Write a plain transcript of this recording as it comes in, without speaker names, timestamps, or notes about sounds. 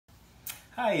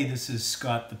Hi, this is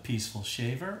Scott the Peaceful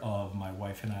Shaver of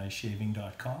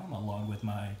mywifeandIshaving.com, along with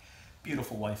my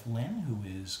beautiful wife Lynn, who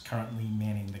is currently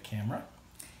manning the camera.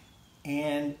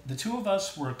 And the two of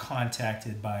us were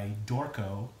contacted by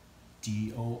Dorco,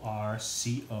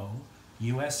 D-O-R-C-O,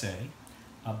 USA,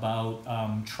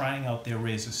 about trying out their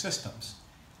razor systems.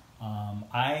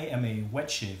 I am a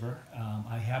wet shaver.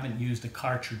 I haven't used a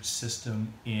cartridge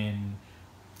system in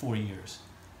 4 years.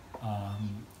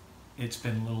 It's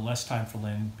been a little less time for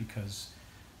Lynn because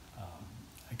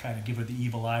I kind of give her the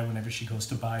evil eye whenever she goes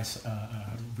to buy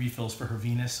refills for her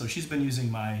Venus. So she's been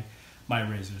using my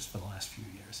razors for the last few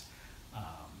years.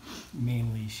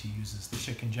 Mainly she uses the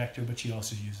Schick injector, but she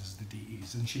also uses the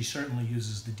DEs. And she certainly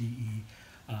uses the DE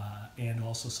and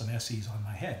also some SEs on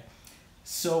my head.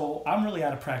 So I'm really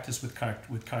out of practice with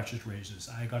cartridge razors.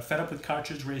 I got fed up with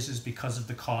cartridge razors because of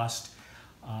the cost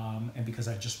and because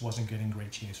I just wasn't getting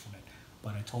great shaves from it.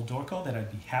 But I told Dorco that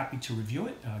I'd be happy to review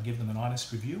it, give them an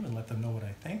honest review and let them know what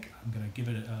I think. I'm going to give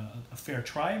it a fair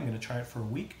try. I'm going to try it for a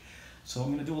week. So I'm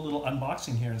going to do a little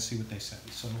unboxing here and see what they say.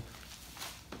 So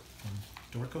from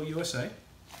Dorco USA,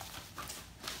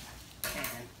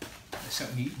 they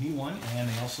sent me one, and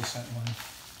they also sent one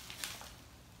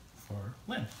for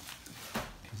Lynn,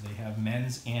 because they have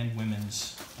men's and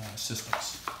women's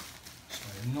systems. So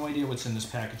I have no idea what's in this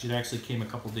package. It actually came a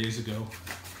couple days ago.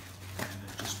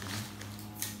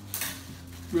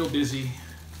 Real busy,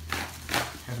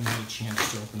 haven't had a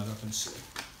chance to open it up and see.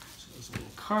 So there's a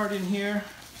little card in here,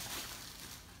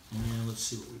 and let's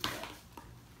see what we've got.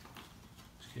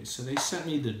 Okay, so they sent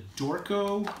me the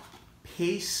Dorco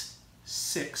Pace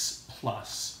 6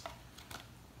 Plus.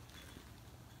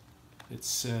 It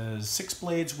says 6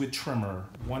 blades with trimmer,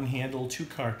 1 handle, 2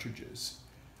 cartridges.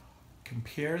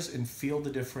 Compares and feel the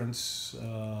difference,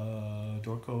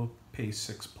 Dorco Pace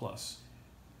 6 Plus.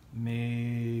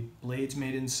 Blades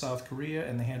made in South Korea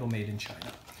and the handle made in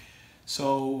China.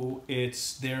 So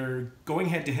they're going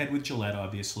head to head with Gillette,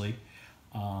 obviously,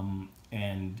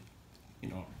 and you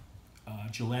know,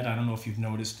 Gillette, I don't know if you've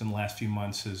noticed in the last few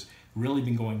months, has really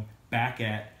been going back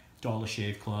at Dollar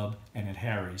Shave Club and at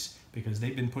Harry's because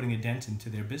they've been putting a dent into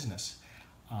their business,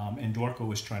 and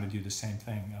Dorco is trying to do the same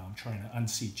thing, trying to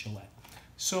unseat Gillette.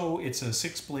 So it's a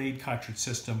 6-blade cartridge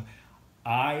system.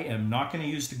 I am not going to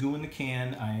use the goo in the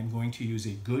can. I am going to use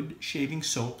a good shaving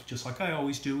soap, just like I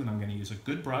always do, and I'm going to use a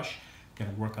good brush. I'm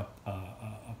going to work up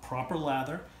a proper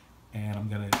lather, and I'm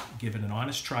going to give it an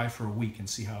honest try for a week and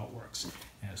see how it works. And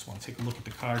I just want to take a look at the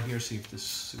card here, see what it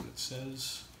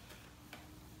says.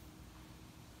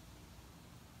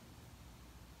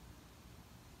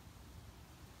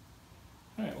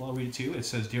 All right, well, I'll read it to you. It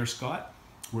says, "Dear Scott,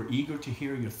 we're eager to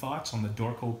hear your thoughts on the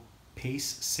Dorco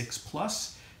Pace 6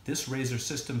 Plus. This razor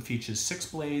system features 6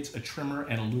 blades, a trimmer,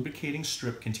 and a lubricating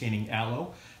strip containing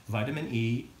aloe, vitamin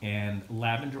E, and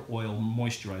lavender oil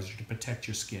moisturizer to protect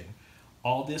your skin.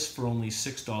 All this for only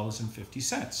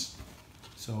 $6.50.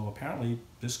 So apparently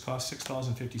this costs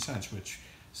 $6.50, which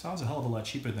sounds a hell of a lot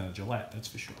cheaper than a Gillette, that's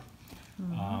for sure.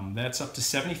 That's up to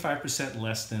 75%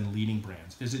 less than leading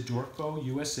brands. Visit Dorco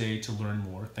USA to learn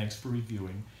more. Thanks for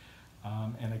reviewing."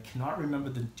 And I cannot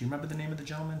remember do you remember the name of the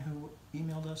gentleman who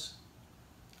emailed us?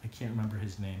 I can't remember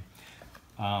his name.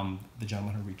 The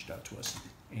gentleman who reached out to us.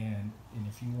 And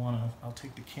if you want to, I'll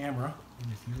take the camera,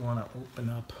 and if you want to open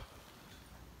up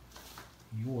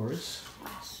yours,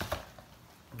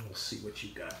 we'll see what you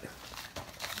got.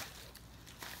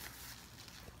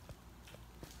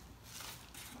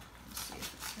 Let's see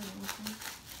if it's anything.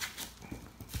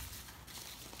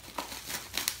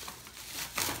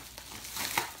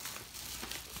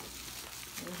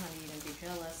 Oh, honey, you're gonna be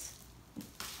jealous.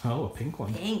 Oh, a pink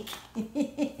one. Pink.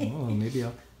 Oh, maybe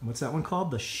what's that one called?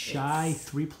 The Shai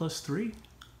 3+3?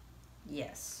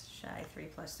 Yes, Shai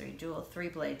 3+3 dual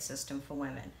 3-blade system for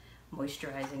women,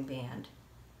 moisturizing band.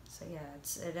 So yeah,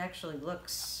 it actually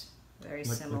looks very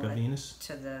similar like a Venus?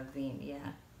 to the Venus.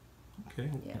 Yeah. Okay.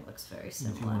 Yeah, it looks very If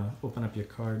similar. you want to open up your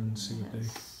card and see what they...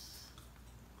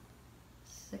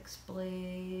 6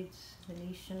 blades,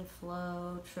 Venetian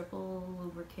flow,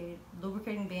 triple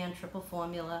lubricating band, triple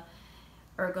formula,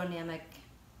 ergonomic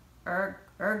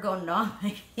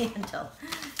handle.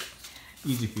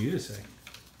 Easy for you to say.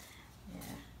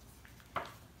 Yeah.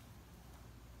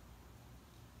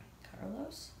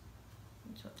 Carlos?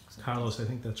 That's what it looks like. Carlos, I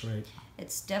think that's right.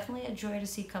 It's definitely a joy to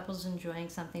see couples enjoying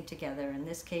something together, in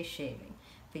this case shaving.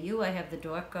 For you, I have the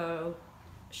Dorco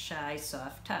Shai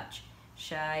Soft Touch.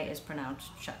 Shai is pronounced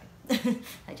Shai.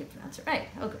 I did pronounce it right.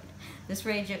 Oh, good. This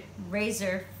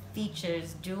razor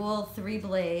features dual 3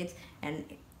 blades and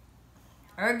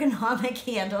ergonomic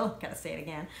handle, gotta say it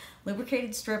again,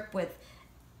 lubricated strip with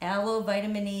aloe,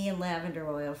 vitamin E, and lavender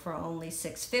oil for only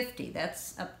 $6.50.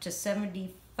 That's up to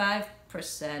 75%.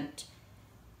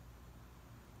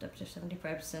 Up to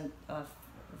 75% off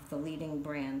of the leading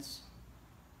brands.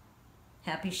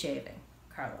 Happy shaving,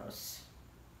 Carlos.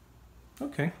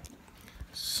 Okay.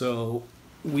 So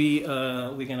we're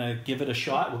gonna give it a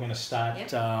shot. We're gonna start.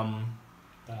 Yep.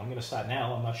 I'm gonna start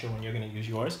now. I'm not sure when you're gonna use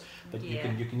yours, but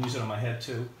Yeah. you can use it on my head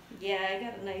too. Yeah, I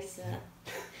got a nice.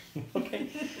 Okay.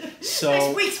 So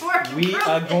Nice week's work. we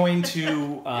are going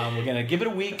to we're gonna give it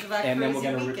a week, Good luck, and then we're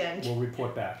crazy gonna weekend. we'll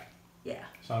report back. Yeah.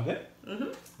 Sound good? Mhm.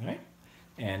 All right.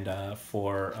 And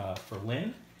for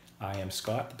Lynn, I am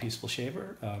Scott, the Peaceful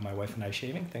Shaver. My wife and I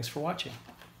shaving. Thanks for watching.